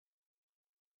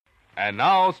And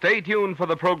now, stay tuned for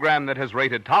the program that has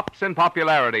rated tops in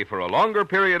popularity for a longer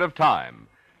period of time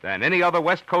than any other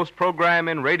West Coast program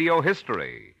in radio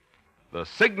history. The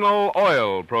Signal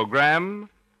Oil program,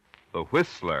 The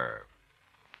Whistler.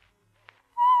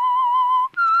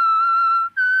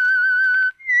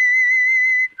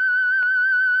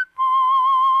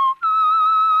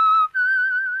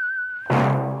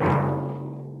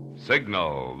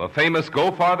 Signal, the famous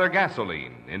Go Farther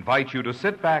gasoline, invites you to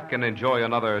sit back and enjoy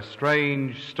another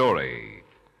strange story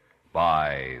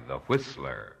by The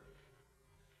Whistler.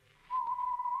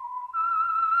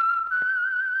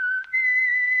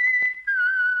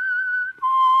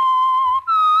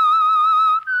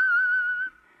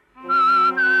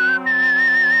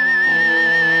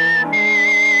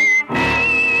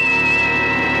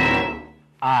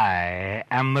 I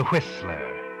am the Whistler,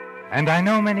 and I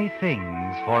know many things,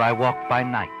 for I walk by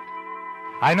night.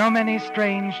 I know many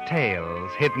strange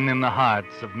tales hidden in the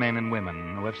hearts of men and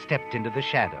women who have stepped into the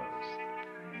shadows.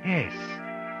 Yes,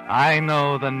 I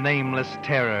know the nameless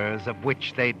terrors of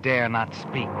which they dare not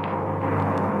speak.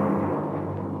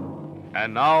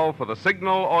 And now for the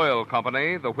Signal Oil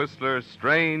Company, The Whistler's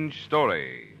strange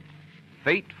story,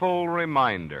 Fateful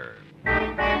Reminder.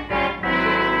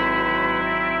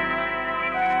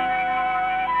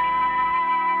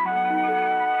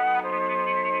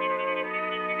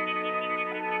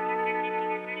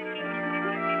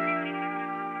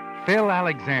 Phil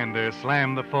Alexander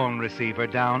slammed the phone receiver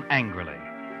down angrily,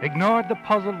 ignored the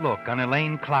puzzled look on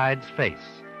Elaine Clyde's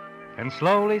face, and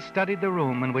slowly studied the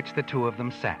room in which the two of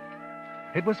them sat.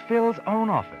 It was Phil's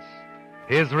own office,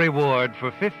 his reward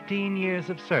for 15 years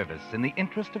of service in the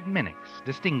interest of Minnick's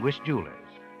distinguished jewelers.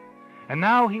 And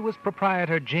now he was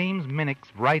proprietor James Minnick's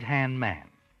right-hand man.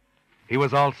 He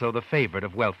was also the favorite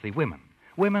of wealthy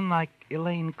women like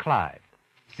Elaine Clyde,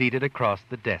 seated across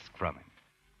the desk from him.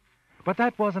 But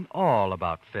that wasn't all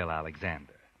about Phil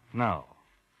Alexander. No.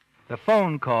 The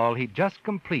phone call he'd just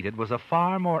completed was a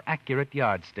far more accurate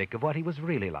yardstick of what he was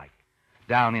really like,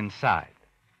 down inside.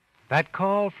 That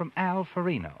call from Al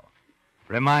Farino,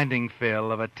 reminding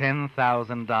Phil of a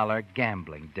 $10,000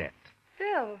 gambling debt.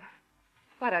 Phil,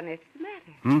 what on earth's the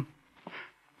matter?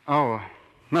 Oh,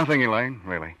 nothing, Elaine,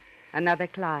 really. Another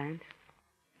client?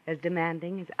 As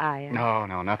demanding as I am?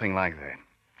 No, nothing like that.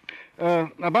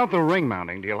 About the ring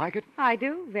mounting, do you like it? I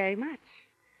do, very much.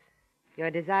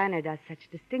 Your designer does such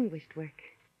distinguished work.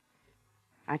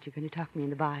 Aren't you going to talk me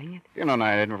into buying it? You know,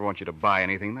 I never want you to buy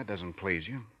anything that doesn't please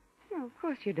you. Oh, of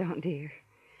course you don't, dear.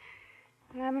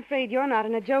 But I'm afraid you're not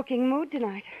in a joking mood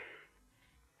tonight.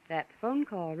 That phone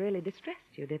call really distressed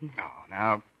you, didn't it? Oh,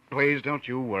 now, please don't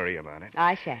you worry about it.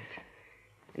 I shan't.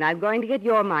 And I'm going to get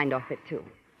your mind off it, too.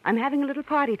 I'm having a little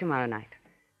party tomorrow night.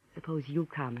 Suppose you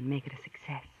come and make it a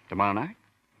success. Tomorrow night?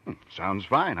 Sounds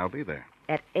fine. I'll be there.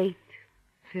 At 8,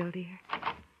 Phil, dear.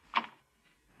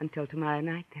 Until tomorrow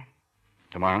night, then.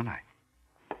 Tomorrow night.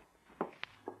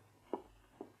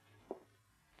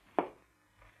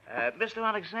 Mr.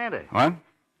 Alexander. What?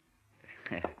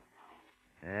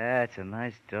 That's a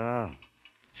nice doll.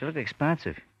 She look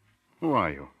expensive. Who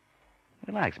are you?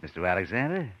 Relax, Mr.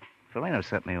 Alexander. Felino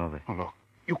sent me over. Oh, look,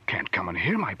 you can't come in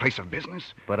here, my place of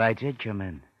business. But I did come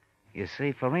in. You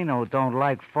see, Farino don't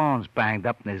like phones banged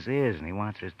up in his ears, and he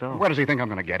wants his dough. Where does he think I'm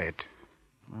going to get it?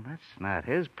 Well, that's not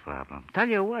his problem. Tell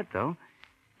you what, though.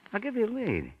 I'll give you a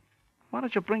lead. Why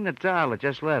don't you bring the doll that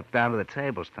just left down to the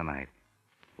tables tonight?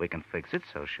 We can fix it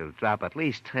so she'll drop at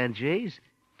least 10 G's.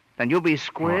 Then you'll be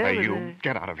square. Oh, hey, you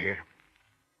get out of here.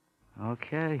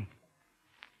 Okay.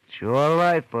 It's all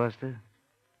right, Buster.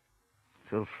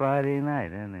 Till Friday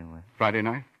night, anyway. Friday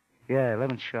night? Yeah,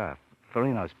 11 sharp.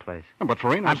 Farino's place. But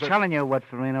Farino I'm said... telling you what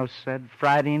Farino said.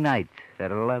 Friday night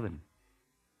at 11.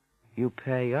 You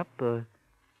pay up or...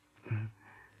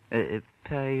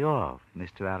 pay off,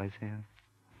 Mr. Alexander.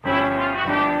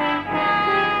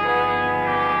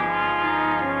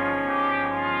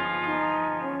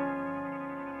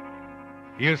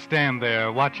 You stand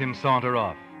there, watch him saunter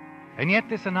off. And yet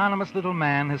this anonymous little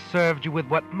man has served you with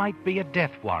what might be a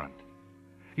death warrant.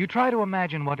 You try to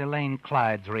imagine what Elaine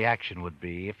Clyde's reaction would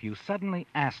be if you suddenly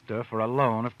asked her for a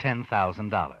loan of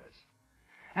 $10,000.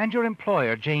 And your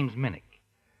employer, James Minnick,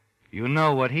 you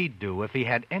know what he'd do if he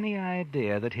had any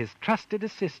idea that his trusted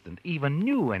assistant even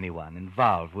knew anyone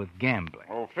involved with gambling.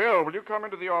 Oh, Phil, will you come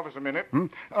into the office a minute?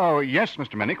 Oh, yes,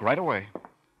 Mr. Minnick, right away.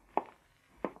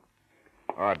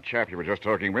 Odd chap you were just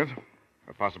talking with.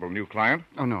 A possible new client?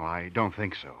 Oh, no, I don't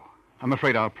think so. I'm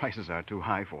afraid our prices are too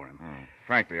high for him.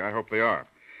 Frankly, I hope they are.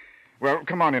 Well,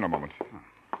 come on in a moment.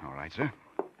 All right, sir.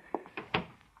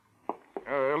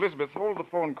 Elizabeth, hold the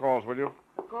phone calls, will you?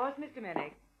 Of course, Mr.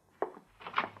 Minnick.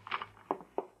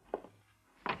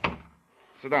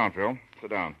 Sit down, Phil. Sit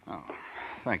down. Oh,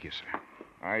 thank you, sir.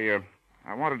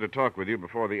 I wanted to talk with you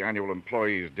before the annual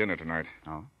employees' dinner tonight.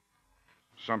 Oh?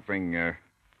 Something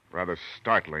rather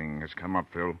startling has come up,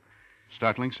 Phil.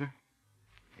 Startling, sir?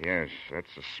 Yes,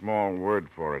 that's a small word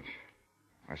for it.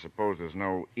 I suppose there's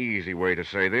no easy way to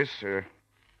say this.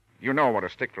 You know what a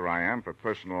stickler I am for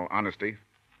personal honesty,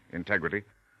 integrity.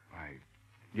 Why,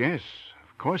 yes,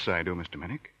 of course I do, Mr.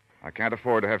 Minnick. I can't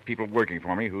afford to have people working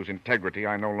for me whose integrity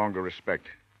I no longer respect.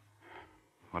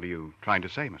 What are you trying to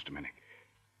say, Mr. Minnick?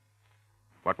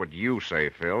 What would you say,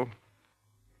 Phil?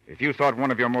 If you thought one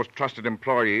of your most trusted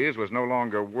employees was no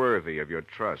longer worthy of your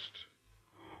trust.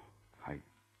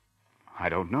 I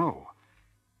don't know.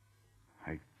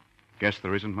 I guess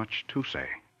there isn't much to say.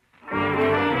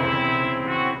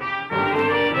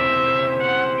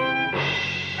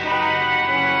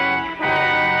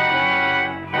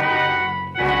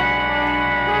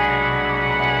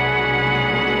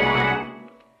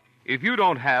 If you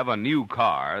don't have a new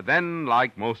car, then,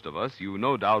 like most of us, you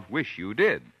no doubt wish you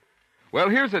did. Well,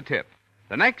 here's a tip.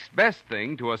 The next best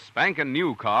thing to a spankin'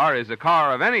 new car is a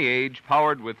car of any age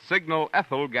powered with Signal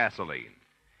ethyl gasoline.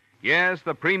 Yes,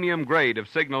 the premium grade of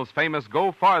Signal's famous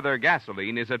Go Farther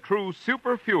gasoline is a true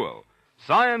super fuel,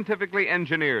 scientifically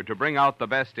engineered to bring out the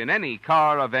best in any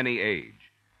car of any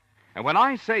age. And when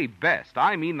I say best,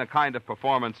 I mean the kind of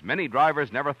performance many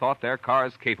drivers never thought their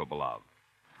cars capable of.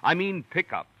 I mean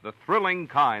pickup, the thrilling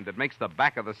kind that makes the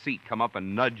back of the seat come up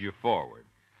and nudge you forward.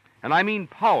 And I mean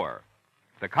power,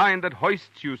 the kind that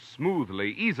hoists you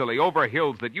smoothly, easily over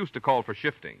hills that used to call for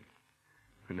shifting.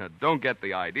 Now, don't get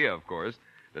the idea, of course,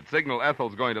 that Signal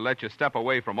Ethyl's going to let you step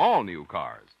away from all new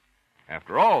cars.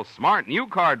 After all, smart new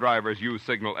car drivers use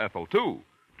Signal Ethyl, too,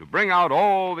 to bring out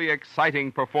all the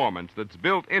exciting performance that's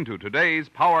built into today's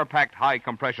power-packed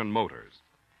high-compression motors.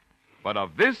 But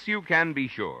of this you can be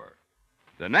sure.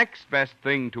 The next best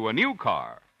thing to a new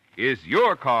car is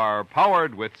your car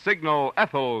powered with Signal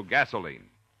ethyl gasoline.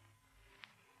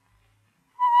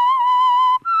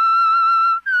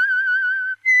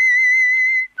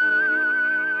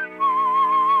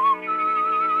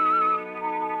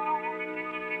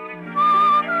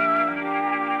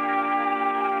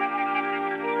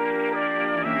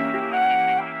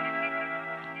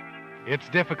 It's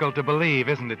difficult to believe,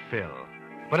 isn't it, Phil?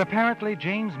 But apparently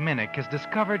James Minnick has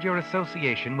discovered your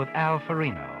association with Al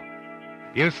Farino.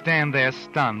 You stand there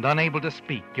stunned, unable to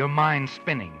speak, your mind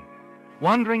spinning,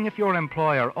 wondering if your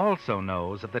employer also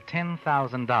knows of the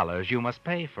 $10,000 you must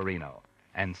pay Farino,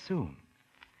 and soon.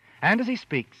 And as he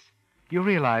speaks, you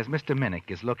realize Mr. Minnick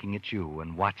is looking at you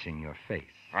and watching your face.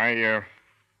 I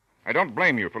don't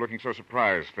blame you for looking so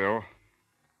surprised, Phil.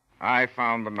 I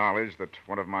found the knowledge that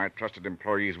one of my trusted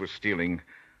employees was stealing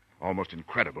almost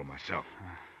incredible myself.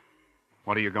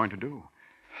 What are you going to do?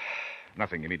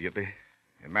 Nothing immediately.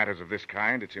 In matters of this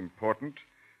kind, it's important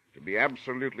to be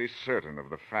absolutely certain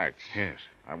of the facts. Yes.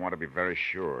 I want to be very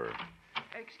sure.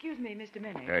 Excuse me, Mr.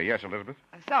 Minnick. Yes, Elizabeth?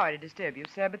 Sorry to disturb you,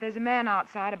 sir, but there's a man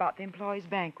outside about the employees'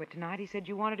 banquet tonight. He said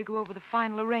you wanted to go over the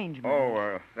final arrangements.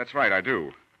 Oh, that's right, I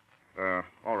do.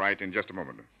 All right, in just a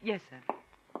moment. Yes, sir.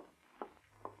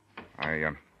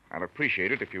 I'll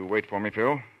appreciate it if you wait for me,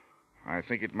 Phil. I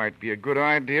think it might be a good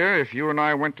idea if you and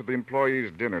I went to the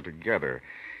employees' dinner together.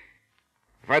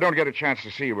 If I don't get a chance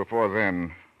to see you before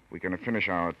then, we can finish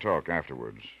our talk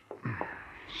afterwards.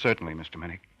 Certainly, Mr.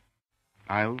 Minnick.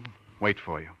 I'll wait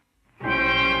for you.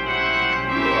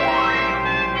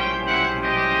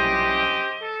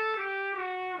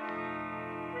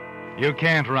 You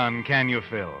can't run, can you,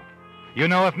 Phil? You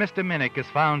know, if Mr. Minnick has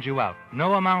found you out,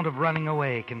 no amount of running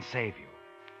away can save you.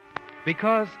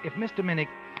 Because if Mr. Minnick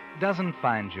doesn't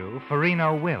find you,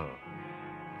 Farino will.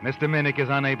 Mr. Minnick is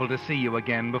unable to see you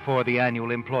again before the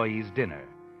annual employees' dinner.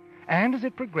 And as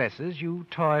it progresses, you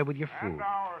toy with your food.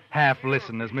 Half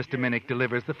listen as Mr. Minnick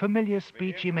delivers the familiar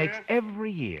speech he makes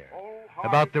every year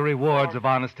about the rewards of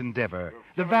honest endeavor,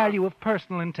 the value of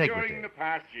personal integrity.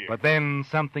 But then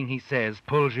something he says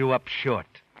pulls you up short.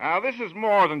 Now, this is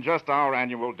more than just our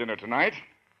annual dinner tonight.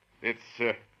 It's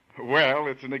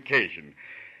an occasion.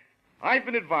 I've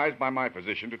been advised by my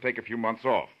physician to take a few months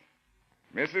off.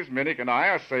 Mrs. Minnick and I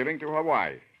are sailing to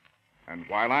Hawaii. And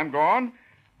while I'm gone,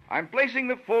 I'm placing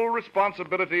the full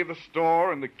responsibility of the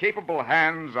store in the capable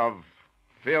hands of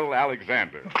Phil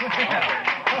Alexander. Well,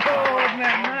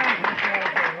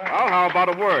 how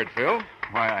about a word, Phil?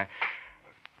 Why,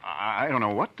 I don't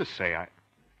know what to say.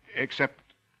 Except,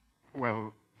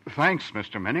 well, thanks,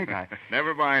 Mr. Minnick.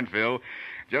 Never mind, Phil.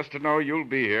 Just to know you'll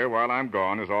be here while I'm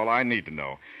gone is all I need to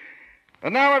know.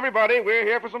 And now, everybody, we're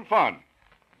here for some fun.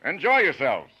 Enjoy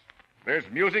yourselves. There's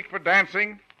music for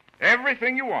dancing,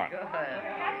 everything you want.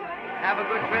 Have a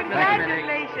good trip, Thank you.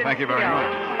 Congratulations. Thank you very Phil.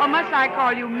 much. Or must I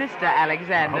call you Mr.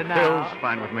 Alexander now? Phil's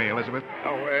fine with me, Elizabeth.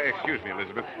 Oh, excuse me,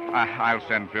 Elizabeth. I'll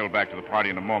send Phil back to the party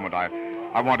in a moment.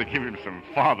 I want to give him some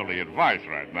fatherly advice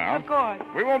right now. Of course.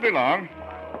 We won't be long.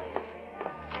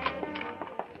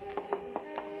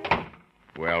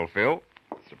 Well, Phil,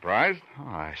 surprised? Oh,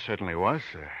 I certainly was,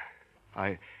 sir.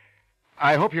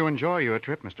 I hope you enjoy your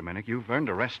trip, Mr. Minnick. You've earned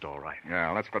a rest, all right.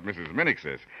 Yeah, that's what Mrs. Minnick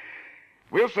says.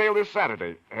 We'll sail this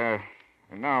Saturday. And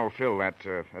now, Phil, that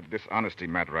dishonesty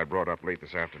matter I brought up late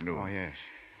this afternoon. Oh, yes.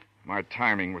 My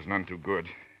timing was none too good.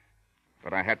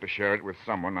 But I had to share it with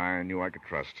someone I knew I could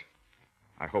trust.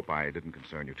 I hope I didn't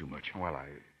concern you too much. Well,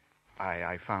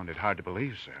 I found it hard to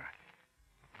believe, sir.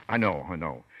 I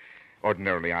know.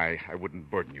 Ordinarily, I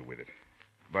wouldn't burden you with it.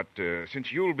 But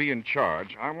since you'll be in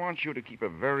charge, I want you to keep a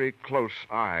very close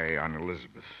eye on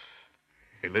Elizabeth.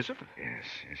 Elizabeth? Yes,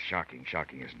 it's shocking,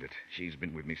 isn't it? She's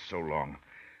been with me so long.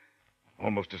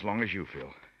 Almost as long as you,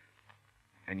 Phil.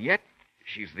 And yet,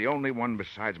 she's the only one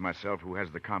besides myself who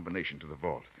has the combination to the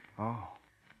vault. Oh.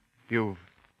 You've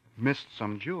missed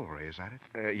some jewelry, is that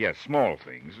it? Yes, small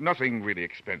things. Nothing really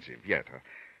expensive yet.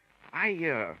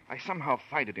 I somehow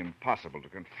find it impossible to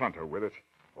confront her with it.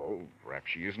 Oh, perhaps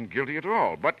she isn't guilty at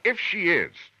all. But if she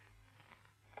is,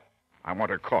 I want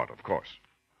her caught, of course.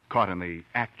 Caught in the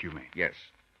act, you mean? Yes.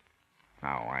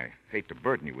 Now, I hate to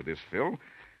burden you with this, Phil,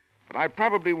 but I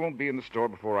probably won't be in the store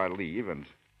before I leave, and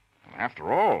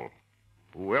after all,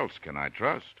 who else can I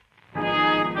trust?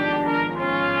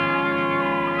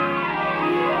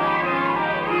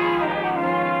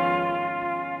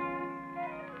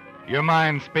 Your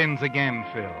mind spins again,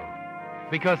 Phil.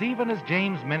 Because even as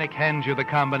James Minnick hands you the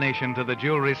combination to the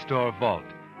jewelry store vault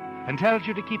and tells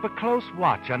you to keep a close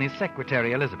watch on his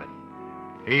secretary, Elizabeth,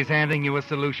 he's handing you a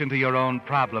solution to your own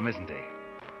problem, isn't he?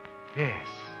 Yes.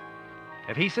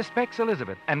 If he suspects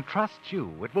Elizabeth and trusts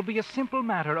you, it will be a simple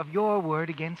matter of your word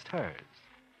against hers.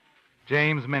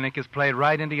 James Minnick has played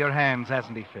right into your hands,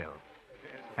 hasn't he, Phil?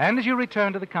 And as you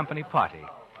return to the company party,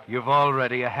 you've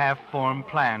already a half-formed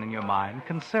plan in your mind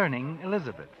concerning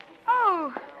Elizabeth.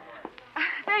 Oh,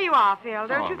 there you are, Phil.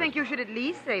 Don't Oh, you think you should at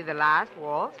least save the last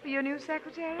waltz for your new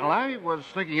secretary? Well, I was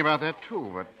thinking about that,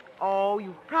 too, but... Oh,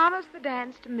 you promised the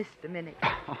dance to Mr. Minnick.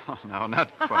 No,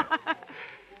 not quite.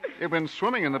 You've been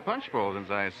swimming in the punch bowl since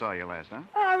I saw you last, huh?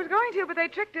 Oh, I was going to, but they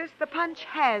tricked us. The punch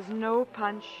has no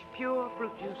punch. Pure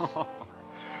fruit juice.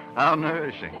 How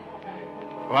nourishing.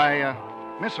 Why,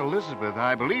 Miss Elizabeth,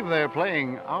 I believe they're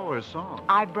playing our song.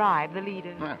 I bribed the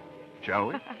leader. Well, shall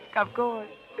we? Of course.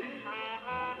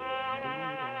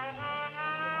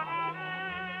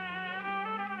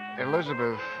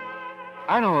 Elizabeth,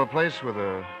 I know a place with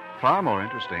a far more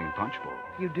interesting punch bowl.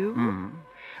 You do? Mm-hmm.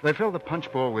 They fill the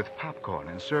punch bowl with popcorn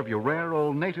and serve you rare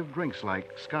old native drinks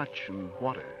like scotch and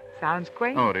water. Sounds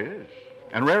quaint. Oh, it is.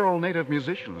 And rare old native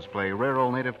musicians play rare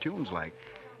old native tunes like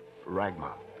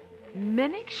Ragmuff.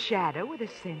 Minnick's shadow with a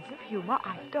sense of humor.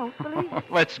 I don't believe it.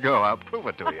 Let's go. I'll prove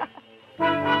it to you.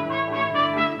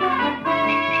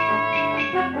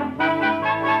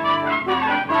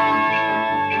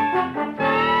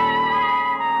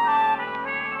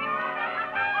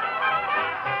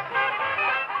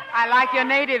 I like your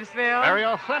natives, Phil. Very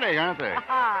authentic, aren't they?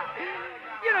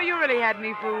 You know, you really had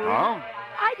me fooled. Oh?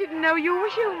 I didn't know you were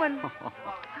human.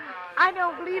 I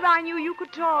don't believe I knew you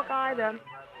could talk either.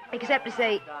 Except to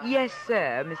say, yes,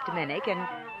 sir, Mr. Minnick, and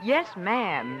yes,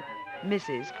 ma'am,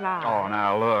 Mrs. Clyde. Oh,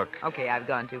 now, look. Okay, I've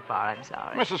gone too far. I'm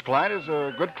sorry. Mrs. Clyde is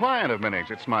a good client of Minnick's.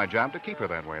 It's my job to keep her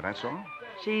that way, that's all.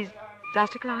 She's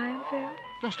just a client, Phil?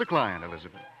 Just a client,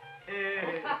 Elizabeth.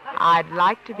 I'd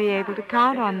like to be able to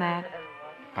count on that.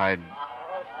 I'd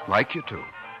like you to.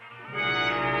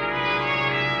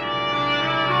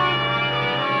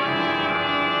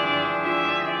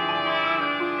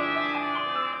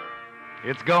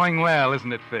 It's going well,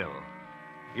 isn't it, Phil?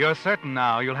 You're certain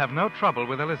now you'll have no trouble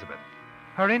with Elizabeth.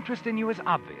 Her interest in you is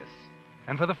obvious.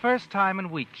 And for the first time in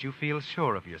weeks, you feel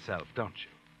sure of yourself, don't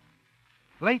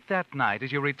you? Late that night,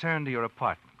 as you return to your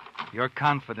apartment, your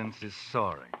confidence is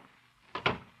soaring.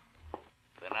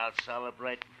 Been out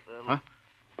celebrating, Phil? Huh?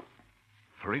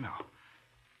 Farino.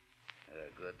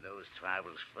 Good news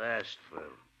travels fast,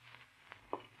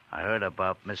 Phil. I heard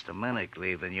about Mr. Minnick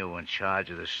leaving you in charge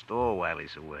of the store while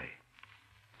he's away.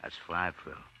 That's fine,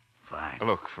 Phil. Fine.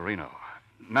 Look, Farino,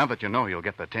 now that you know you'll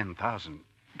get the 10,000,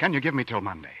 can you give me till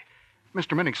Monday?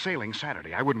 Mr. Minnick's sailing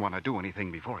Saturday. I wouldn't want to do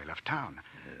anything before he left town.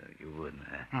 You wouldn't,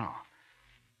 huh? No.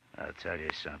 I'll tell you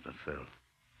something, Phil.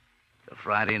 The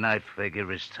Friday night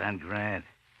figure is 10 grand.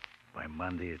 By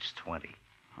Monday, it's 20.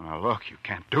 Oh, look, you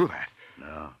can't do that.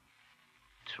 No.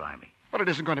 Try me. But it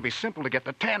isn't going to be simple to get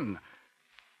the 10.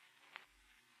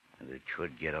 And it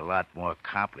could get a lot more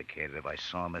complicated if I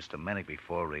saw Mr. Minnick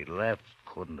before he left,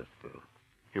 couldn't it, Phil?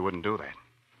 He wouldn't do that.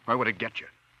 Why would it get you?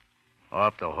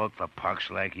 Off the hook for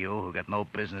punks like you who got no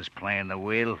business playing the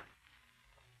wheel?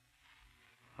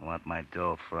 I want my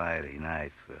dough Friday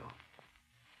night, Phil.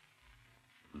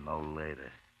 No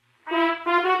later.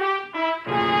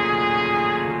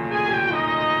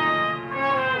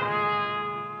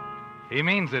 He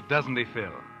means it, doesn't he,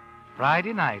 Phil?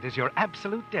 Friday night is your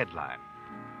absolute deadline.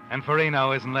 And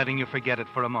Farino isn't letting you forget it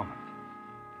for a moment.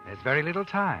 There's very little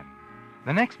time.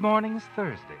 The next morning is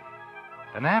Thursday.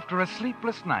 And after a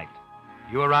sleepless night,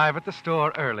 you arrive at the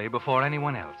store early before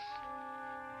anyone else.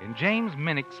 In James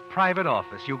Minnick's private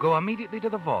office, you go immediately to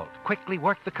the vault, quickly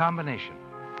work the combination.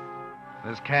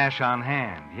 There's cash on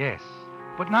hand, yes,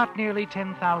 but not nearly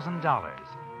 $10,000.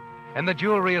 And the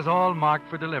jewelry is all marked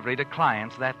for delivery to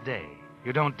clients that day.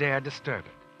 You don't dare disturb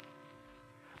it.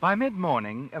 By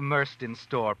mid-morning, immersed in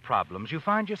store problems, you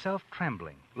find yourself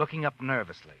trembling, looking up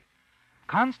nervously,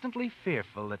 constantly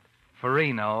fearful that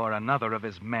Farino or another of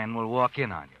his men will walk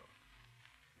in on you.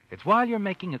 It's while you're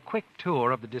making a quick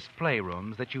tour of the display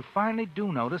rooms that you finally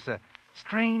do notice a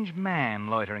strange man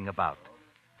loitering about.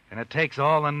 And it takes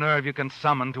all the nerve you can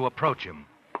summon to approach him.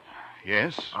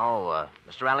 Yes? Oh,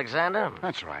 Mr. Alexander?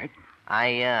 That's right. I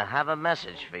have a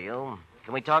message for you.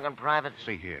 Can we talk in private?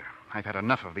 See here. I've had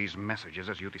enough of these messages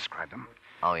as you described them.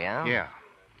 Oh, yeah? Yeah.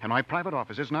 And my private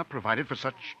office is not provided for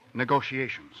such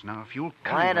negotiations. Now, if you'll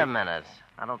kindly... Wait a minute.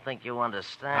 I don't think you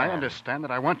understand. I understand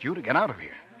that I want you to get out of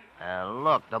here.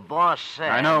 Look, the boss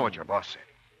said... I know what your boss said.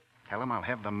 Tell him I'll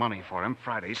have the money for him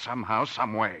Friday somehow,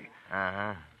 some way.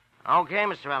 Uh-huh. Okay,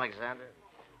 Mr. Alexander.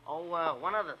 Oh,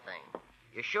 one other thing.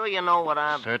 You sure you know what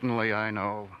I'm... Certainly I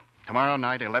know. Tomorrow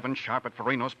night, 11 sharp at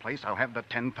Farino's place, I'll have the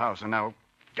 10,000. Now,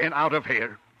 get out of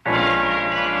here.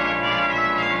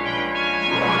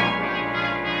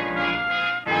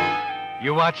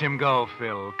 You watch him go,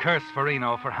 Phil, curse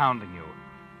Farino for hounding you.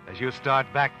 As you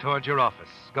start back towards your office,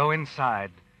 go inside,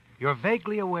 you're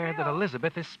vaguely aware that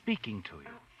Elizabeth is speaking to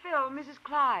you. Phil, Mrs.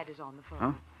 Clyde is on the phone.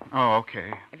 Huh? Oh,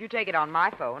 okay. If you take it on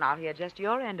my phone, I'll hear just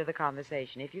your end of the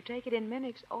conversation. If you take it in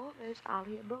Minnick's office, I'll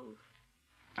hear both.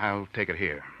 I'll take it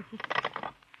here.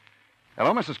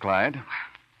 Hello, Mrs. Clyde.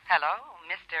 Hello,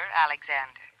 Mr.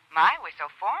 Alexander. My, we're so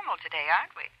formal today,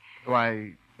 aren't we?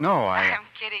 Why, no, I'm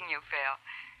kidding you, Phil.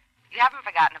 You haven't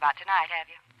forgotten about tonight, have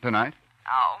you? Tonight?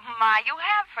 Oh, my, you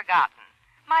have forgotten.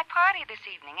 My party this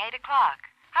evening, 8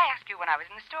 o'clock. I asked you when I was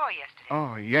in the store yesterday.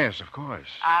 Oh, yes, of course.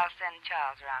 I'll send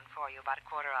Charles around for you about a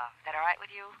quarter off. Is that all right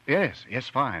with you? Yes,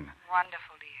 fine.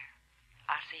 Wonderful, dear.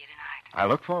 I'll see you tonight. I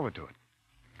look forward to it.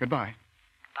 Goodbye.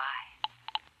 Bye.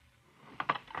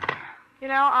 You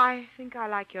know, I think I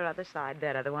like your other side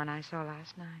better, the one I saw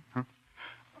last night. Huh?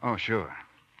 Oh, sure.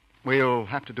 We'll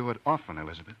have to do it often,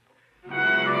 Elizabeth.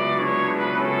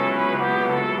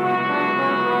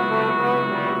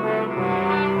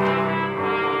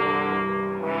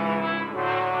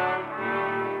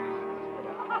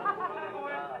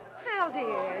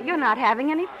 You're not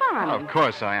having any fun. Of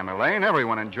course I am, Elaine.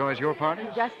 Everyone enjoys your parties.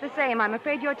 Just the same, I'm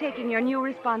afraid you're taking your new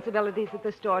responsibilities at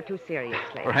the store too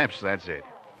seriously. Perhaps that's it.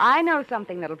 I know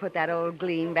something that'll put that old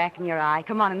gleam back in your eye.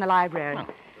 Come on in the library.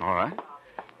 Oh, all right.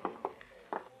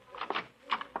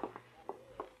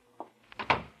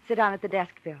 Sit down at the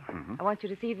desk, Phil. Mm-hmm. I want you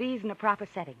to see these in a proper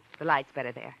setting. The light's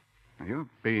better there. You're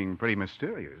being pretty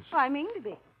mysterious. Oh, I mean to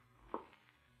be.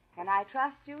 Can I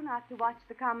trust you not to watch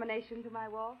the combination to my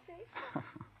wall safe?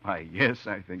 Why, yes,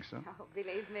 I think so. Oh,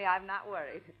 believe me, I'm not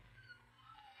worried.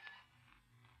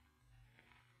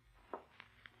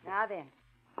 Now then,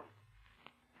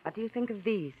 what do you think of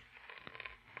these?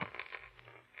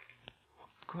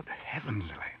 Good heavens,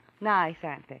 Elaine. Nice,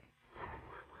 aren't they?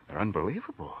 They're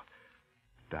unbelievable.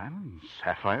 Diamonds,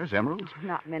 sapphires, emeralds.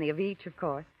 Not many of each, of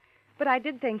course. But I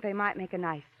did think they might make a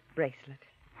nice bracelet.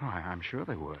 Oh, I'm sure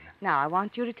they would. Now, I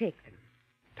want you to take them.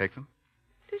 Take them?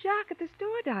 To Jacques at the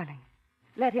store, darling.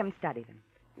 Let him study them.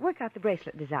 Work out the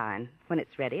bracelet design. When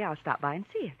it's ready, I'll stop by and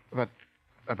see it. But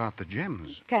about the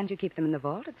gems. Can't you keep them in the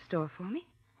vault at the store for me?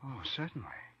 Oh, certainly.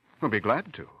 We'll be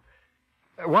glad to.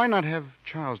 Why not have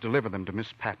Charles deliver them to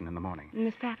Miss Patton in the morning?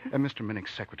 Miss Patton? Mr.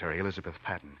 Minnick's secretary, Elizabeth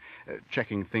Patton.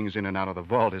 Checking things in and out of the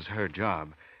vault is her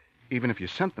job. Even if you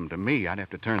sent them to me, I'd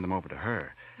have to turn them over to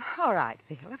her. All right,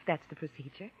 Phil, if that's the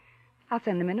procedure. I'll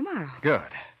send them in tomorrow. Good.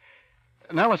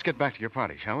 Now let's get back to your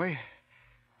party, shall we?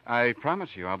 I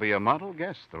promise you I'll be a model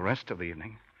guest the rest of the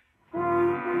evening.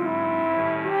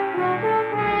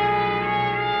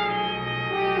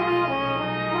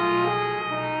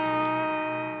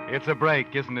 It's a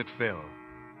break, isn't it, Phil?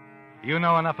 You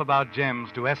know enough about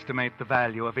gems to estimate the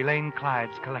value of Elaine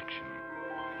Clyde's collection.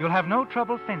 You'll have no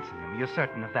trouble fencing them, you're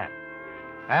certain of that.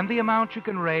 And the amount you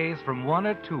can raise from one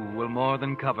or two will more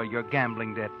than cover your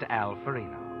gambling debt to Al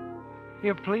Farino.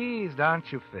 You're pleased,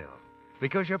 aren't you, Phil?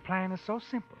 Because your plan is so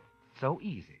simple, so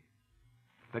easy.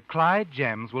 The Clyde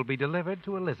gems will be delivered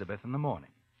to Elizabeth in the morning.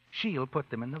 She'll put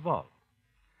them in the vault.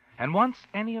 And once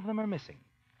any of them are missing,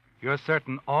 you're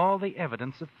certain all the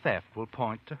evidence of theft will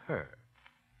point to her.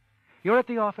 You're at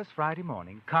the office Friday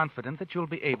morning, confident that you'll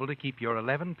be able to keep your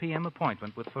 11 p.m.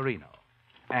 appointment with Farino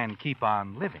and keep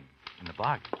on living in the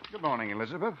bargain. Good morning,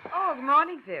 Elizabeth. Oh, good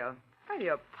morning, Phil. Well,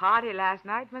 your party last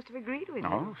night must have agreed with you.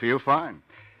 Oh, feel fine.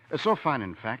 So fine,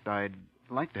 in fact, I'd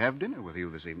like to have dinner with you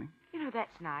this evening. You know,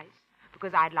 that's nice,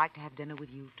 because I'd like to have dinner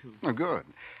with you, too. Oh, good.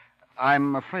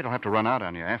 I'm afraid I'll have to run out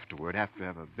on you afterward. Have to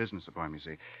have a business appointment,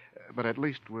 you see. But at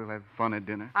least we'll have fun at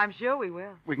dinner. I'm sure we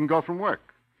will. We can go from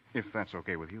work, if that's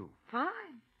okay with you. Fine.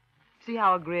 See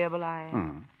how agreeable I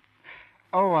am?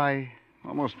 Oh, I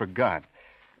almost forgot.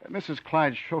 Mrs.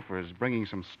 Clyde's chauffeur is bringing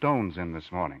some stones in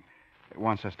this morning. It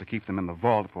wants us to keep them in the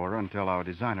vault for her until our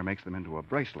designer makes them into a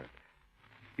bracelet.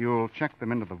 You'll check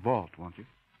them into the vault, won't you?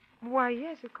 Why,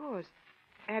 yes, of course.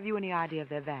 Have you any idea of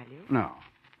their value? No.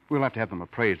 We'll have to have them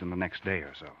appraised in the next day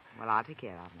or so. Well, I'll take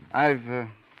care of them. I've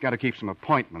got to keep some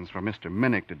appointments for Mr.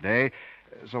 Minnick today,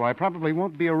 so I probably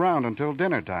won't be around until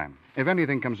dinner time. If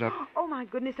anything comes up... Oh, my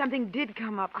goodness, something did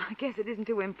come up. I guess it isn't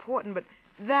too important, but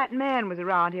that man was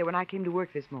around here when I came to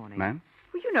work this morning. Man?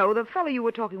 Well, you know, the fellow you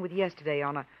were talking with yesterday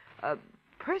on a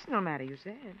personal matter, you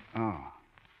said. Oh.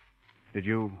 Did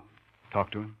you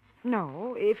talk to him?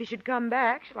 No. If he should come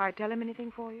back, shall I tell him anything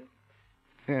for you?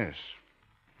 Yes.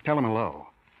 Tell him hello.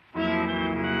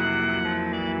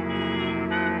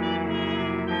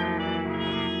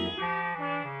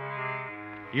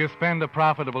 You spend a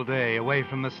profitable day away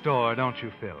from the store, don't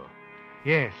you, Phil?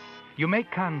 Yes, you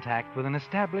make contact with an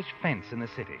established fence in the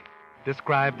city,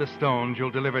 describe the stones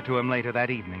you'll deliver to him later that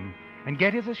evening, and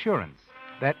get his assurance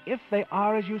that if they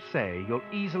are as you say, you'll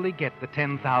easily get the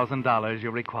 $10,000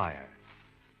 you require.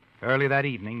 Early that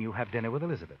evening, you have dinner with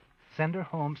Elizabeth. Send her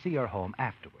home, see her home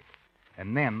afterward,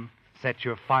 and then set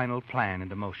your final plan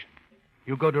into motion.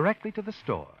 You go directly to the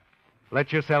store,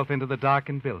 let yourself into the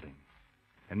darkened building,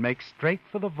 and make straight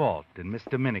for the vault in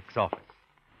Mr. Minnick's office.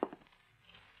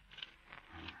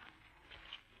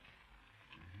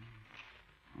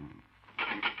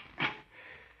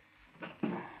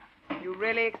 You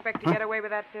really expect to get away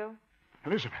with that, Phil?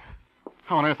 Elizabeth,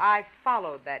 how on earth... I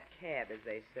followed that cab, as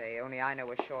they say, only I know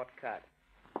a shortcut.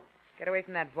 Get away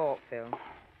from that vault, Phil.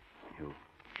 You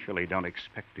surely don't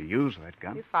expect to use that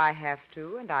gun? If I have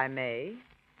to, and I may.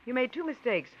 You made two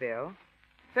mistakes, Phil.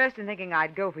 First, in thinking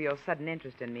I'd go for your sudden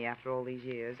interest in me after all these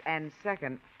years. And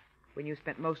second, when you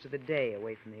spent most of the day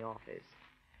away from the office.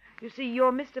 You see,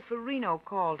 your Mr. Farino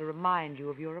called to remind you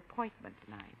of your appointment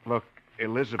tonight. Look,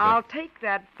 Elizabeth... I'll take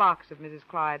that box of Mrs.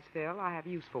 Clyde's, Phil. I have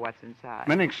use for what's inside.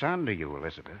 Minnick's onto you,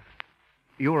 Elizabeth.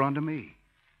 You're onto me.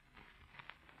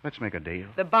 Let's make a deal.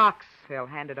 The box, Phil.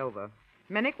 Hand it over.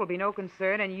 Minnick will be no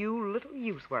concern, and you little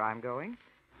use where I'm going.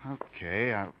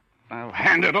 Okay, I'll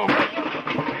hand it over.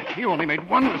 You only made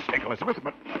one mistake, Elizabeth,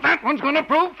 but that one's going to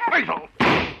prove fatal.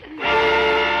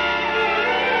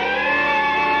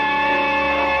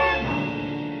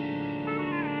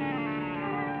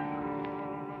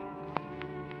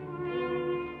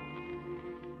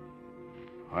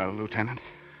 Well, Lieutenant?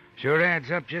 Sure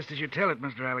adds up just as you tell it,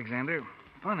 Mr. Alexander.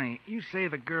 Funny, you say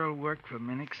the girl worked for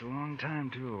Minnick's a long time,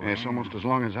 too. Yes, almost as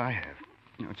long as I have.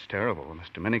 It's terrible.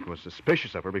 Mr. Minnick was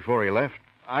suspicious of her before he left.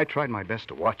 I tried my best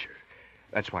to watch her.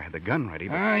 That's why I had the gun ready,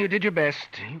 but... You did your best.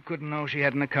 You couldn't know she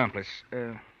had an accomplice.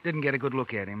 Didn't get a good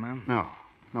look at him, huh?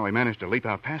 No, he managed to leap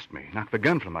out past me, knock the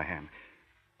gun from my hand.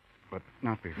 But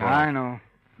not before... I know.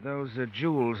 Those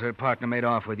jewels her partner made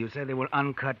off with, you said they were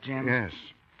uncut gems?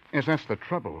 Yes, that's the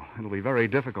trouble. It'll be very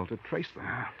difficult to trace them.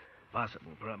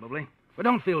 Possible, probably. But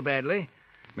don't feel badly.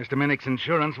 Mr. Minnick's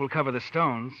insurance will cover the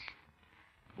stones.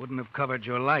 Wouldn't have covered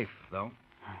your life, though.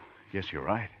 Yes, you're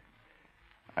right.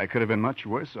 I could have been much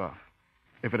worse off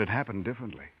if it had happened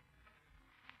differently.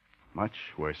 Much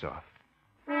worse off.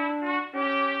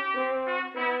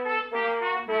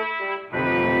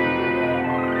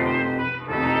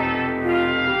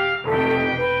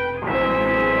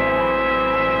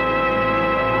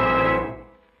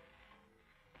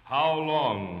 How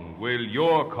long will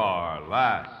your car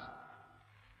last?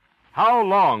 How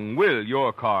long will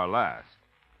your car last?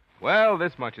 Well,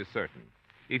 this much is certain.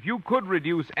 If you could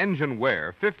reduce engine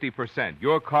wear 50%,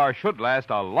 your car should last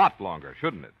a lot longer,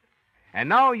 shouldn't it? And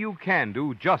now you can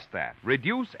do just that.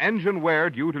 Reduce engine wear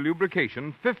due to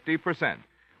lubrication 50%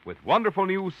 with wonderful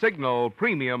new Signal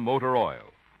Premium Motor Oil.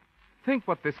 Think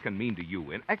what this can mean to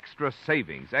you in extra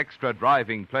savings, extra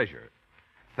driving pleasure.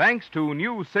 Thanks to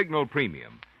new Signal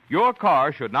Premium, your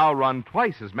car should now run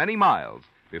twice as many miles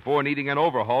before needing an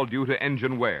overhaul due to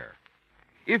engine wear.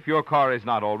 If your car is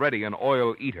not already an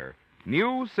oil eater,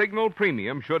 new Signal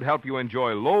Premium should help you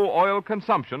enjoy low oil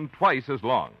consumption twice as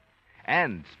long.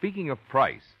 And speaking of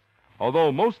price,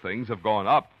 although most things have gone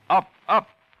up,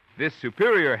 this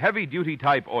superior heavy-duty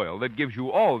type oil that gives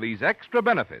you all these extra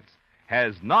benefits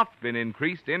has not been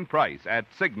increased in price at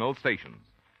Signal stations.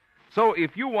 So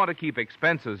if you want to keep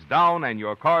expenses down and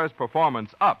your car's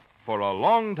performance up for a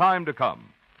long time to come,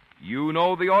 you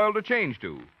know the oil to change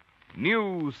to.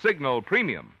 New Signal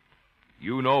Premium.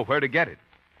 You know where to get it.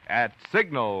 At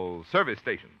Signal service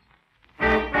stations.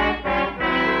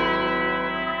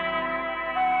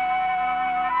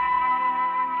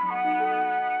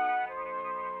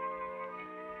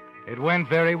 It went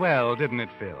very well, didn't it,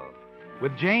 Phil?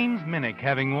 With James Minnick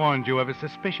having warned you of his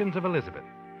suspicions of Elizabeth,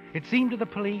 it seemed to the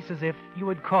police as if you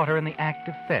had caught her in the act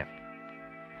of theft.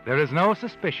 There is no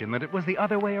suspicion that it was the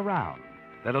other way around,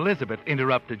 that Elizabeth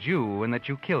interrupted you and that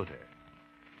you killed her.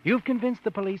 You've convinced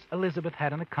the police Elizabeth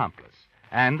had an accomplice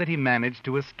and that he managed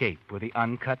to escape with the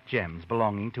uncut gems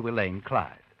belonging to Elaine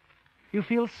Clyde. You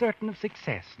feel certain of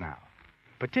success now,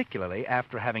 particularly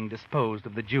after having disposed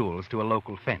of the jewels to a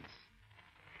local fence.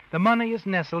 The money is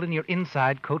nestled in your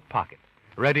inside coat pocket,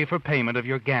 ready for payment of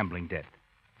your gambling debt.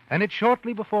 And it's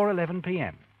shortly before 11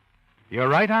 p.m. You're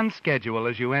right on schedule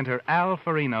as you enter Al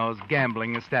Farino's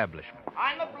gambling establishment.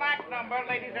 On the black number,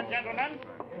 ladies and gentlemen.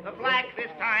 The black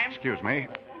this time. Excuse me.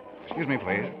 Excuse me,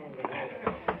 please.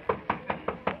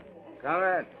 Come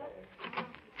in.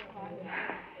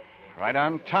 Right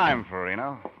on time,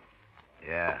 Farino.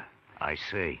 Yeah, I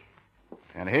see.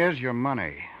 And here's your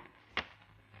money.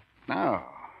 Now,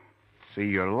 see,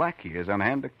 your lackey is on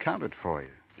hand to count it for you.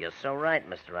 You're so right,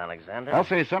 Mr. Alexander. I'll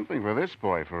say something for this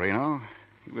boy, Farino.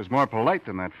 He was more polite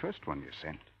than that first one you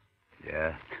sent.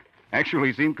 Yeah?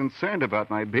 Actually seemed concerned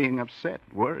about my being upset,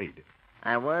 worried.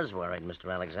 I was worried,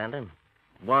 Mr. Alexander.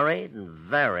 Worried and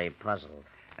very puzzled.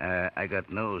 I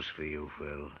got news for you,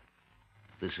 Phil.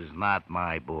 This is not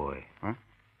my boy. Huh?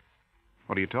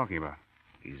 What are you talking about?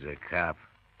 He's a cop.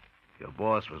 Your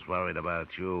boss was worried about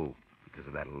you because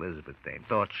of that Elizabeth dame.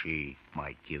 Thought she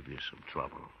might give you some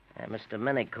trouble. Mr.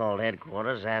 Minnick called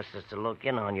headquarters, asked us to look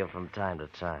in on you from time to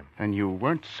time. And you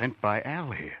weren't sent by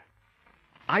Al here.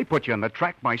 I put you on the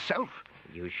track myself.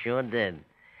 You sure did.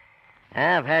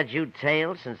 I've had you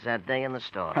tailed since that day in the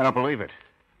store. I don't believe it.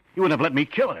 You wouldn't have let me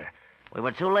kill her. We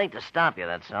were too late to stop you,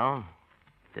 that's all.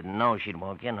 Didn't know she'd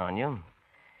walk in on you.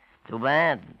 Too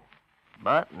bad.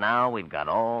 But now we've got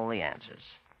all the answers.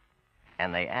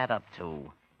 And they add up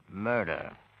to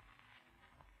murder.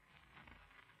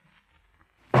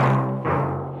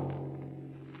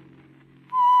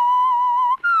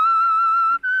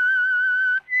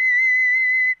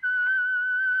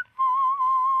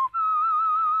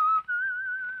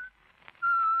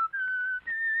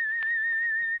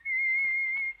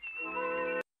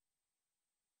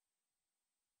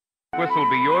 Whistle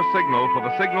be your signal for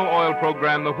the Signal Oil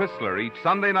program, The Whistler, each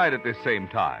Sunday night at this same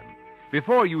time.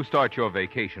 Before you start your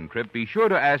vacation trip, be sure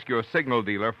to ask your Signal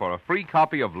dealer for a free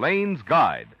copy of Lane's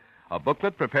Guide, a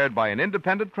booklet prepared by an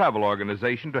independent travel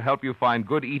organization to help you find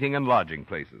good eating and lodging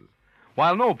places.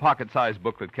 While no pocket-sized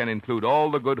booklet can include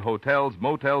all the good hotels,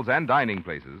 motels, and dining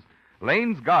places,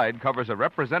 Lane's Guide covers a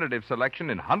representative selection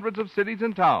in hundreds of cities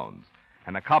and towns.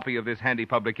 And a copy of this handy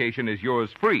publication is yours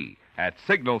free at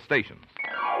Signal stations.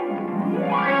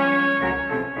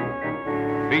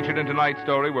 Featured in tonight's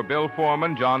story were Bill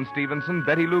Foreman, John Stevenson,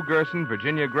 Betty Lou Gerson,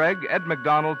 Virginia Gregg, Ed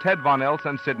McDonald, Ted Von Eltz,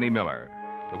 and Sidney Miller.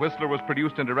 The Whistler was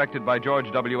produced and directed by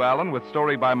George W. Allen with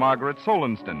story by Margaret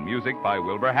Solenston, music by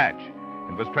Wilbur Hatch,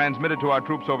 and was transmitted to our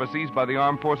troops overseas by the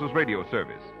Armed Forces Radio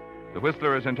Service. The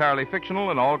Whistler is entirely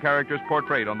fictional, and all characters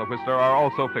portrayed on The Whistler are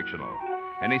also fictional.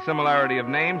 Any similarity of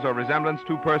names or resemblance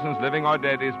to persons living or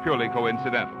dead is purely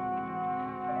coincidental.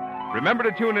 Remember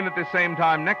to tune in at the same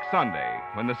time next Sunday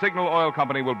when the Signal Oil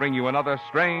Company will bring you another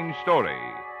strange story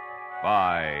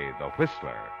by The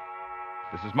Whistler.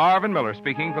 This is Marvin Miller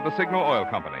speaking for the Signal Oil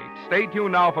Company. Stay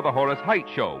tuned now for the Horace Heidt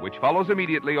Show, which follows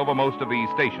immediately over most of these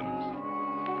stations.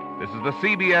 This is the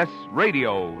CBS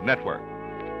Radio Network.